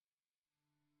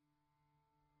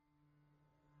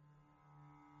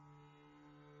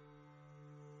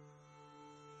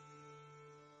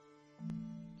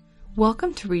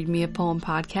Welcome to Read Me a Poem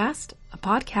Podcast, a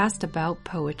podcast about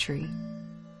poetry.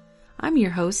 I'm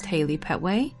your host, Haley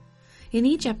Petway. In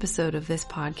each episode of this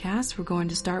podcast, we're going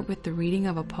to start with the reading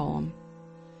of a poem.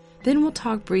 Then we'll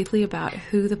talk briefly about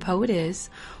who the poet is,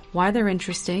 why they're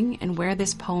interesting, and where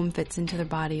this poem fits into their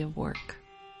body of work.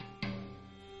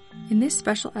 In this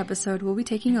special episode, we'll be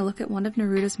taking a look at one of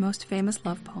Neruda's most famous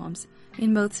love poems,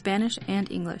 in both Spanish and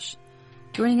English.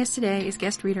 Joining us today is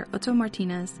guest reader Otto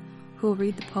Martinez, who will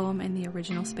read the poem in the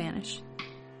original Spanish.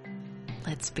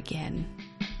 Let's begin.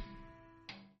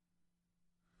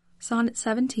 Sonnet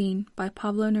 17 by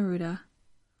Pablo Neruda.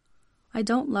 I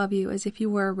don't love you as if you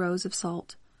were a rose of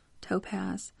salt,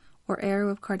 topaz, or arrow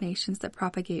of carnations that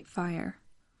propagate fire.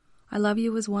 I love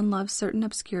you as one loves certain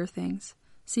obscure things,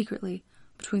 secretly,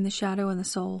 between the shadow and the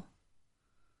soul.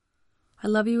 I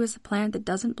love you as a plant that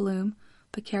doesn't bloom,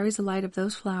 but carries the light of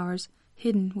those flowers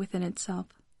hidden within itself.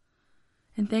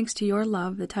 And thanks to your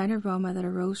love, the tiny aroma that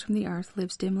arose from the earth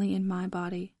lives dimly in my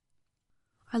body.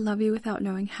 I love you without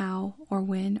knowing how, or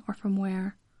when, or from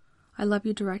where. I love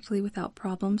you directly without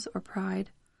problems or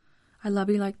pride. I love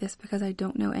you like this because I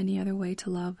don't know any other way to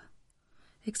love,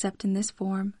 except in this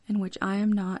form in which I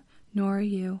am not, nor are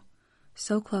you,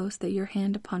 so close that your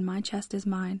hand upon my chest is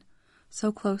mine,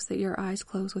 so close that your eyes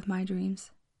close with my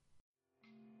dreams.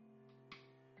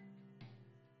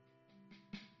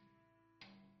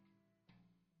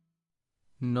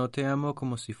 No te amo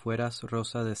como si fueras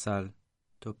rosa de sal,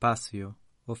 topacio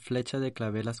o flecha de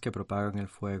clavelas que propagan el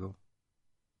fuego.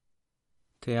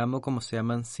 Te amo como se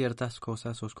aman ciertas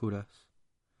cosas oscuras,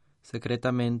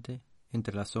 secretamente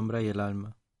entre la sombra y el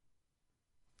alma.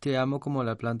 Te amo como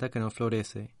la planta que no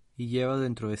florece y lleva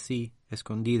dentro de sí,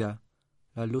 escondida,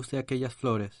 la luz de aquellas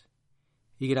flores,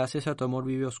 y gracias a tu amor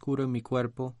vive oscuro en mi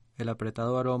cuerpo el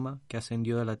apretado aroma que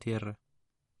ascendió de la tierra.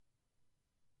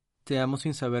 Te amo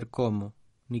sin saber cómo,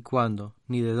 ni cuándo,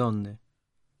 ni de dónde.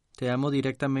 Te amo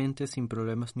directamente sin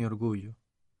problemas ni orgullo.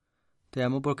 Te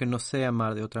amo porque no sé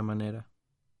amar de otra manera.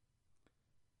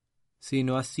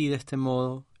 Sino así de este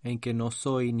modo en que no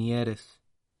soy ni eres,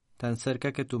 tan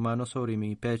cerca que tu mano sobre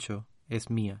mi pecho es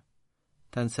mía,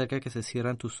 tan cerca que se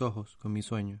cierran tus ojos con mi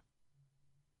sueño.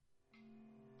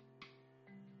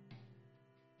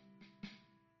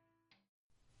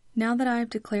 Now that I have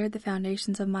declared the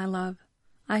foundations of my love,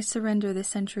 I surrender this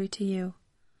century to you.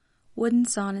 Wooden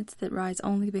sonnets that rise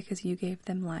only because you gave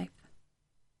them life.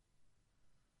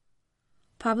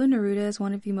 Pablo Neruda is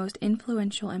one of the most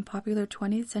influential and popular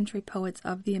 20th century poets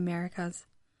of the Americas.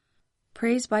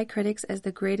 Praised by critics as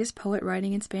the greatest poet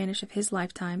writing in Spanish of his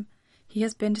lifetime, he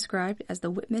has been described as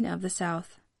the Whitman of the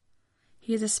South.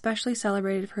 He is especially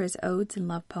celebrated for his odes and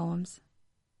love poems.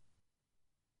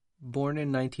 Born in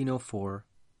 1904,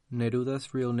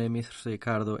 Neruda's real name is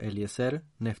Ricardo Eliezer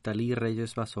Neftalí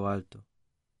Reyes Basoalto.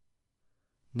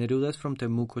 Neruda is from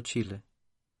Temuco, Chile,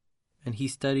 and he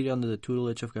studied under the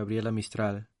tutelage of Gabriela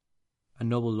Mistral, a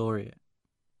Nobel laureate.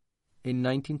 In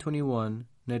 1921,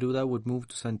 Neruda would move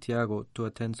to Santiago to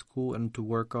attend school and to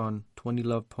work on 20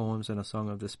 Love Poems and a Song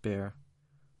of Despair,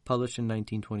 published in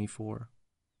 1924.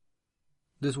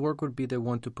 This work would be the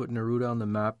one to put Neruda on the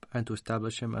map and to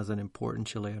establish him as an important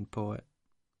Chilean poet.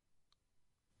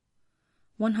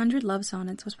 100 Love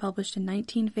Sonnets was published in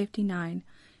 1959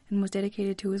 and was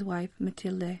dedicated to his wife,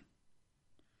 Matilde.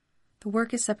 The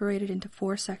work is separated into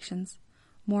 4 sections: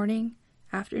 morning,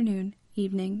 afternoon,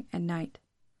 evening, and night.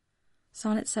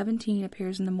 Sonnet 17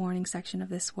 appears in the morning section of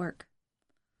this work.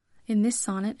 In this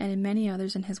sonnet, and in many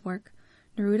others in his work,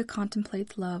 Neruda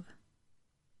contemplates love.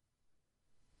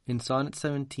 In Sonnet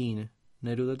 17,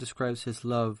 Neruda describes his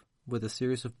love with a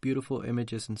series of beautiful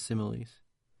images and similes.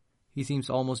 He seems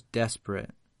almost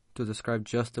desperate to describe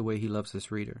just the way he loves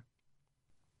his reader.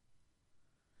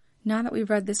 Now that we've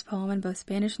read this poem in both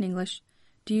Spanish and English,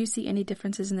 do you see any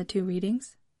differences in the 2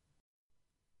 readings?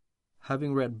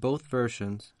 Having read both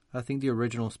versions, I think the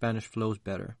original Spanish flows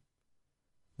better.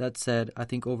 That said, I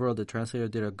think overall the translator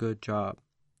did a good job.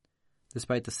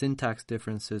 Despite the syntax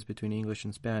differences between English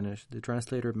and Spanish, the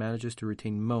translator manages to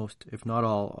retain most, if not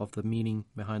all, of the meaning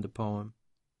behind the poem.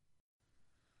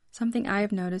 Something I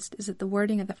have noticed is that the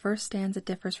wording of the first stanza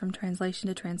differs from translation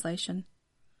to translation.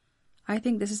 I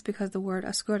think this is because the word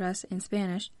oscuras in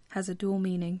Spanish has a dual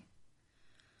meaning.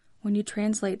 When you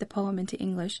translate the poem into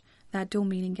English, that dual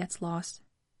meaning gets lost.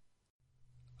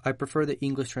 I prefer the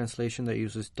English translation that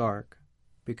uses dark,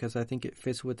 because I think it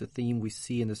fits with the theme we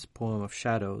see in this poem of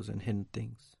shadows and hidden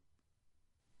things.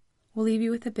 We'll leave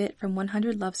you with a bit from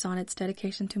 100 Love Sonnets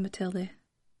dedication to Matilde.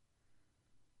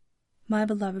 My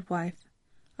beloved wife,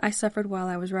 I suffered while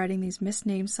I was writing these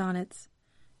misnamed sonnets.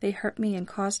 They hurt me and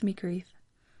caused me grief.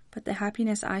 but the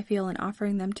happiness I feel in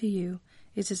offering them to you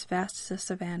is as vast as the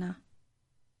savannah.